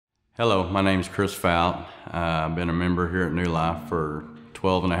Hello, my name's Chris Fout. I've been a member here at New Life for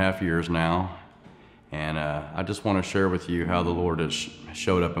 12 and a half years now. And I just want to share with you how the Lord has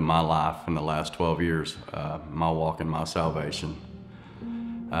showed up in my life in the last 12 years, my walk and my salvation.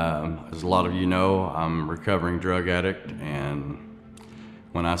 As a lot of you know, I'm a recovering drug addict, and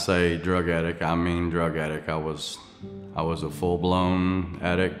when I say drug addict, I mean drug addict. I was a full-blown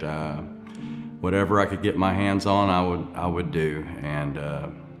addict. Whatever I could get my hands on, I would do.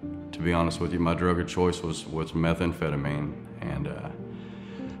 And to be honest with you, my drug of choice was methamphetamine. And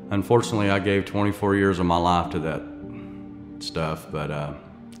unfortunately, I gave 24 years of my life to that stuff, but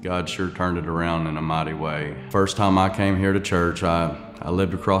God sure turned it around in a mighty way. First time I came here to church, I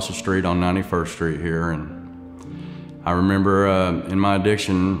lived across the street on 91st Street here, and I remember in my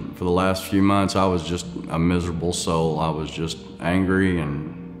addiction for the last few months, I was just a miserable soul. I was just angry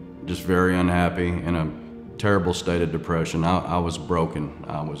and just very unhappy, in a terrible state of depression. I was broken.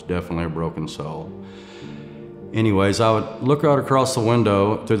 I was definitely a broken soul. Anyways, I would look out across the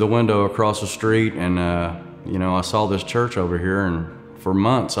window, through the window across the street, and you know, I saw this church over here, and for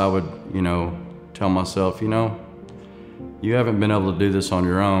months I would, you know, tell myself, you know, you haven't been able to do this on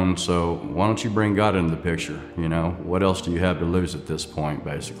your own, so why don't you bring God into the picture? You know, what else do you have to lose at this point,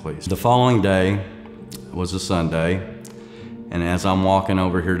 basically? The following day was a Sunday, and as I'm walking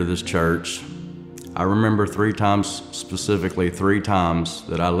over here to this church, I remember specifically three times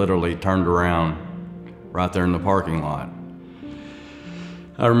that I literally turned around right there in the parking lot.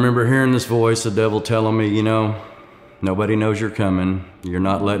 I remember hearing this voice, the devil telling me, you know, nobody knows you're coming. You're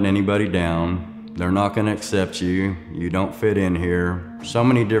not letting anybody down. They're not going to accept you. You don't fit in here. So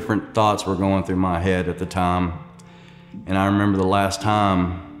many different thoughts were going through my head at the time. And I remember the last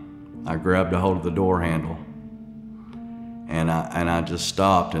time I grabbed a hold of the door handle. And I just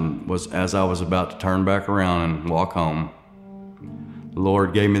stopped, and as I was about to turn back around and walk home, the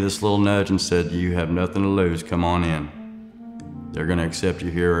Lord gave me this little nudge and said, you have nothing to lose, come on in. They're gonna accept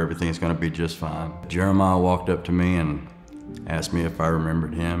you here, everything's gonna be just fine. Jeremiah walked up to me and asked me if I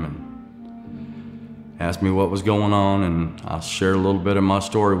remembered him, and asked me what was going on, and I shared a little bit of my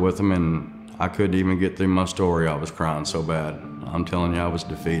story with him, and I couldn't even get through my story. I was crying so bad. I'm telling you, I was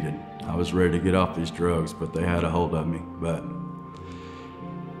defeated. I was ready to get off these drugs, but they had a hold of me. But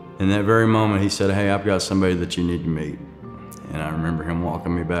in that very moment, he said, hey, I've got somebody that you need to meet. And I remember him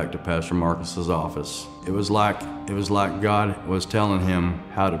walking me back to Pastor Marcus's office. It was like God was telling him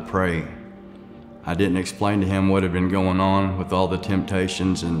how to pray. I didn't explain to him what had been going on with all the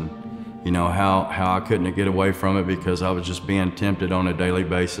temptations, and you know, how I couldn't get away from it because I was just being tempted on a daily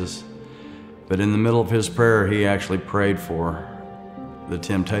basis. But in the middle of his prayer, he actually prayed for the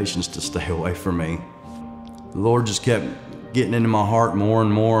temptations to stay away from me. The Lord just kept getting into my heart more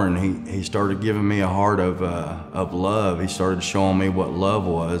and more, and he started giving me a heart of love. He started showing me what love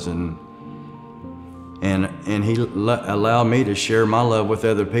was, and he allowed me to share my love with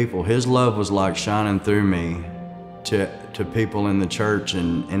other people. His love was like shining through me to people in the church,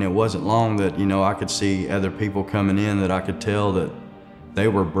 and it wasn't long that, you know, I could see other people coming in that I could tell that they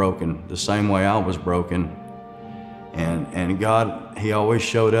were broken the same way I was broken. And God, He always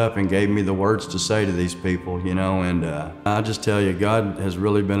showed up and gave me the words to say to these people, you know, and I just tell you, God has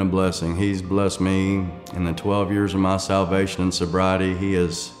really been a blessing. He's blessed me in the 12 years of my salvation and sobriety. He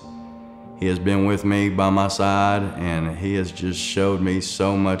has been with me by my side, and He has just showed me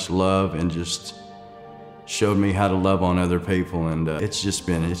so much love and just showed me how to love on other people, and it's just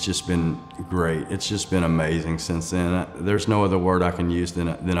been great. It's just been amazing since then. There's no other word I can use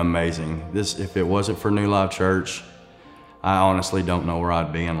than amazing. If it wasn't for New Life Church, I honestly don't know where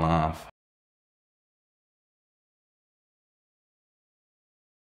I'd be in life.